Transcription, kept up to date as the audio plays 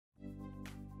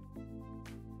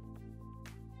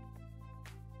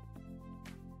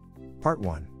Part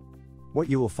 1. What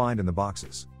you will find in the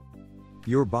boxes.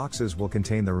 Your boxes will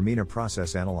contain the Ramina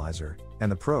process analyzer,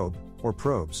 and the probe, or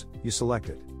probes, you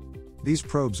selected. These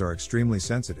probes are extremely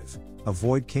sensitive.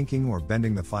 Avoid kinking or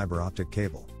bending the fiber optic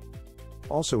cable.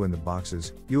 Also in the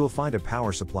boxes, you will find a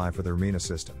power supply for the Ramina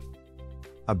system.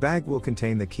 A bag will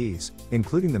contain the keys,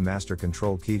 including the master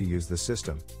control key to use the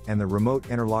system, and the remote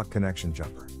interlock connection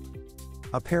jumper.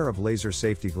 A pair of laser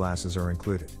safety glasses are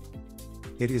included.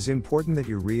 It is important that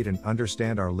you read and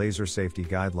understand our laser safety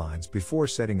guidelines before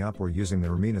setting up or using the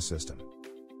Ramina system.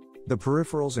 The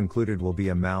peripherals included will be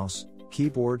a mouse,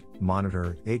 keyboard,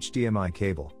 monitor, HDMI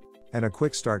cable, and a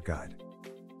quick start guide.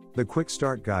 The quick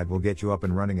start guide will get you up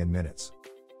and running in minutes.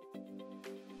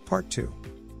 Part 2.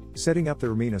 Setting up the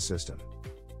Ramina system.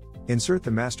 Insert the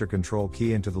master control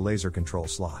key into the laser control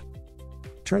slot.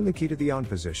 Turn the key to the on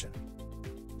position.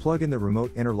 Plug in the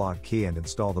remote interlock key and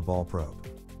install the ball probe.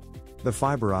 The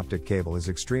fiber optic cable is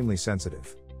extremely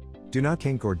sensitive. Do not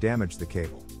kink or damage the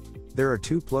cable. There are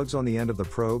two plugs on the end of the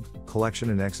probe, collection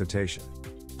and excitation.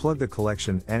 Plug the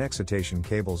collection and excitation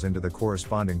cables into the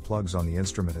corresponding plugs on the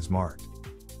instrument as marked.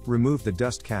 Remove the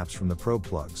dust caps from the probe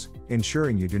plugs,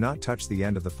 ensuring you do not touch the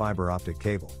end of the fiber optic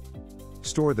cable.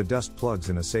 Store the dust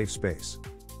plugs in a safe space.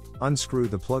 Unscrew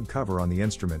the plug cover on the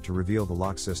instrument to reveal the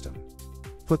lock system.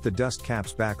 Put the dust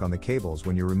caps back on the cables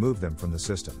when you remove them from the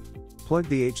system. Plug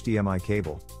the HDMI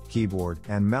cable, keyboard,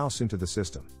 and mouse into the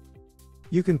system.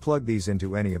 You can plug these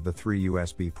into any of the 3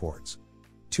 USB ports.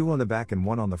 2 on the back and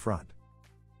 1 on the front.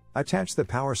 Attach the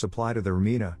power supply to the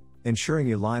Ramina, ensuring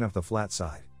you line up the flat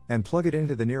side, and plug it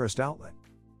into the nearest outlet.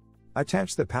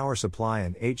 Attach the power supply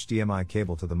and HDMI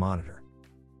cable to the monitor.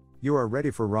 You are ready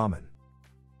for Raman.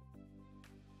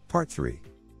 Part 3.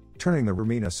 Turning the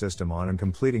Ramina system on and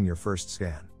completing your first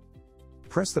scan.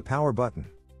 Press the power button.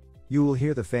 You will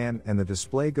hear the fan and the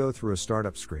display go through a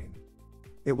startup screen.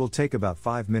 It will take about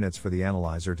 5 minutes for the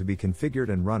analyzer to be configured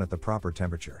and run at the proper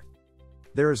temperature.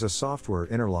 There is a software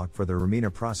interlock for the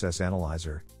Ramina process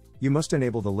analyzer. You must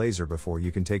enable the laser before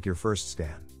you can take your first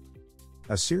scan.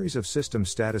 A series of system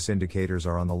status indicators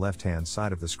are on the left-hand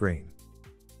side of the screen.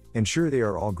 Ensure they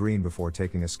are all green before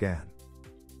taking a scan.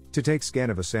 To take scan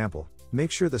of a sample,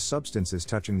 make sure the substance is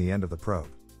touching the end of the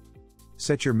probe.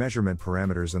 Set your measurement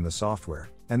parameters in the software,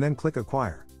 and then click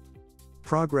Acquire.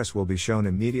 Progress will be shown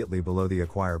immediately below the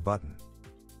Acquire button.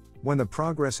 When the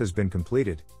progress has been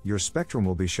completed, your spectrum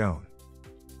will be shown.